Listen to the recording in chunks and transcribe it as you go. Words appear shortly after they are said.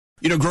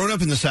You know, growing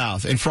up in the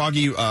South, and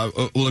Froggy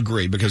will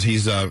agree because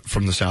he's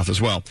from the South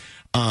as well,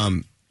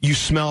 you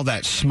smell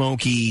that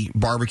smoky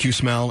barbecue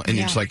smell, and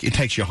it's like, it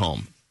takes you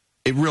home.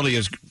 It really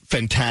is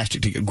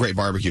fantastic to get great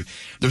barbecue.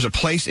 There's a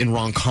place in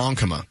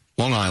Ronkonkoma,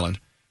 Long Island,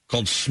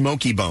 called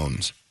Smokey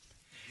Bones,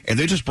 and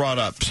they just brought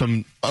up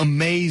some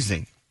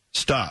amazing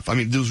stuff. I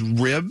mean, those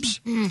ribs,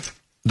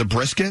 the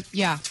brisket,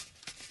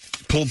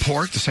 pulled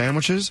pork, the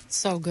sandwiches.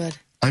 So good.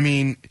 I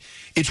mean,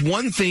 it's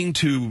one thing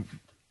to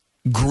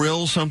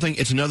grill something.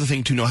 It's another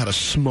thing to know how to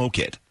smoke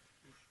it.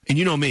 And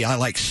you know me, I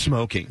like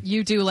smoking.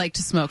 You do like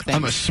to smoke things.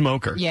 I'm a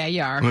smoker. Yeah,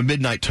 you are. I'm a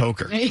midnight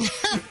toker.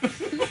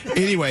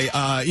 Anyway,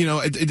 you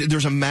know,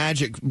 there's a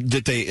magic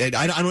that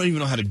I don't even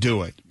know how to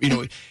do it. You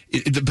know,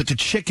 but the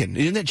chicken,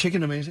 isn't that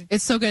chicken amazing?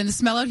 It's so good. And the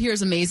smell out here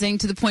is amazing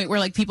to the point where,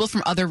 like, people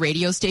from other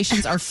radio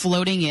stations are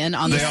floating in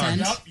on the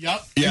scent.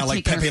 Yep. Yeah,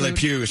 like Pepe Le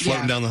Pew is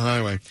floating down the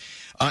highway.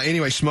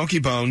 Anyway, Smokey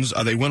Bones,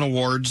 they win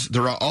awards.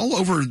 They're all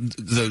over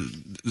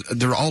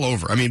they're all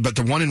over. I mean, but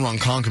the one in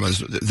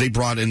Ronkonkoma, they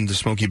brought in the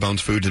Smokey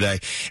Bones food today.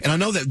 And I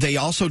know that they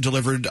also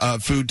delivered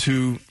food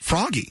to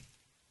Froggy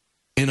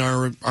in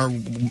our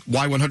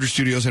Y100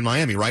 studios in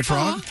Miami, right,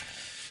 Frog?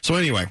 So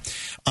anyway,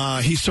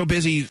 he's so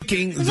busy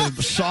getting the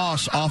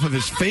sauce off of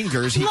his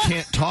fingers, he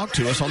can't talk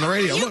to us on the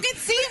radio. You can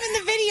see him in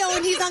the video,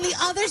 and he's on the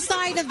other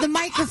side of the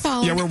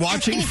microphone. Yeah, we're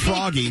watching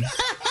Froggy.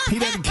 He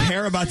doesn't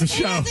care about the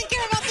show. He doesn't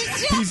care about the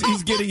show.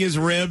 He's getting his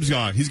ribs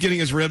on. He's getting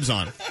his ribs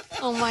on.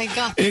 Oh, my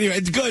God. Anyway,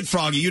 it's good,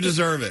 Froggy. You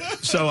deserve it.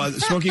 So,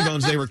 Smokey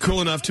Bones, they were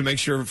cool enough to make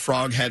sure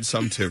Frog had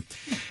some, too.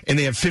 And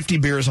they have 50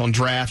 beers on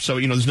draft, so,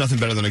 you know, there's nothing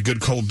better than a good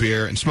cold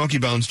beer. And Smokey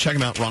Bones, check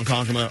them out,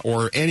 Ronkonkoma,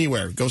 or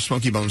anywhere. Go to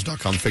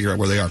smokeybones.com, figure out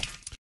where they are.